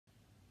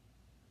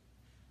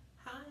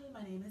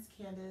name is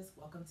Candace.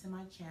 Welcome to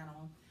my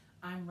channel.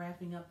 I'm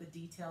wrapping up the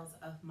details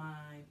of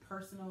my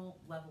personal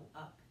Level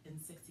Up in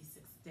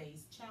 66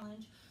 Days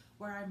challenge,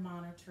 where I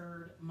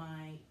monitored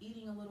my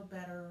eating a little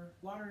better,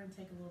 water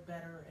intake a little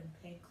better, and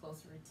paid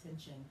closer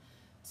attention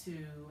to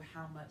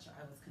how much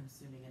I was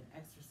consuming and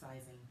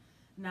exercising.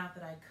 Not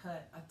that I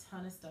cut a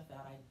ton of stuff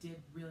out. I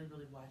did really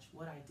watch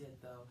what I did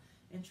though,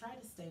 and try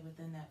to stay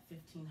within that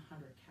 1,500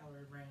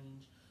 calorie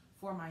range.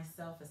 For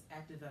myself, as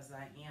active as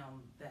I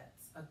am,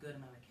 that's a good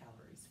amount of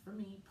calories for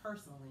me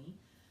personally.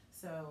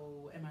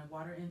 So, in my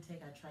water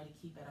intake, I try to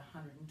keep at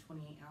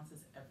 128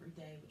 ounces every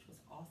day, which was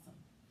awesome.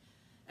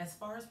 As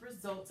far as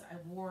results, I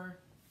wore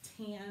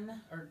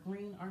tan or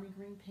green, army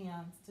green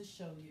pants to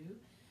show you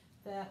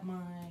that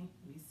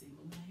let me see,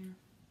 move my hair,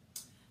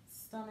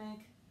 stomach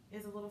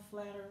is a little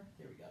flatter.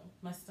 There we go.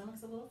 My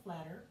stomach's a little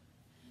flatter,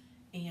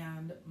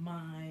 and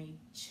my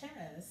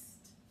chest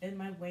and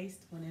my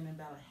waist went in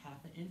about a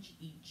half an inch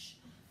each,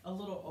 a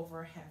little over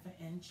a half an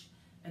inch,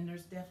 and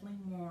there's definitely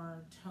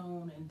more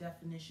tone and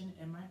definition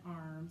in my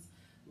arms,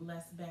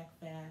 less back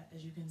fat.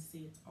 As you can see,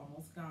 it's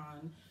almost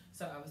gone.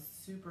 So I was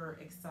super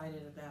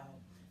excited about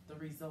the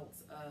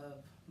results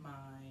of my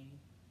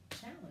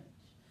challenge.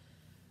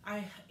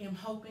 I am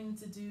hoping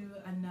to do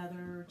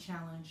another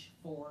challenge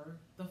for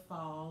the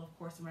fall, of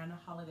course, around the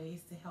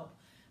holidays, to help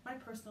my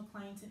personal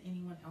clients and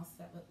anyone else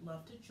that would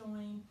love to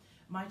join.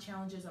 My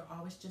challenges are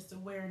always just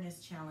awareness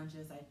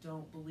challenges. I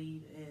don't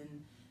believe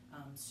in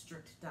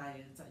strict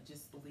diets. I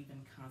just believe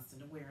in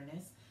constant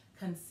awareness.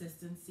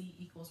 Consistency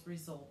equals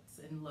results,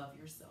 and love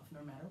yourself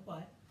no matter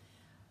what.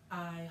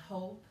 I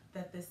hope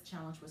that this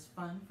challenge was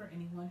fun for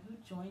anyone who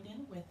joined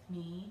in with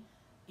me,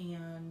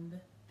 and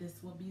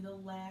this will be the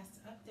last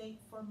update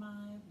for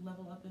my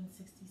Level Up in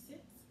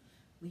 66.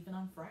 Leaving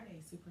on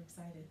Friday. Super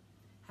excited.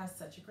 Have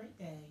such a great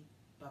day.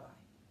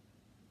 Bye-bye.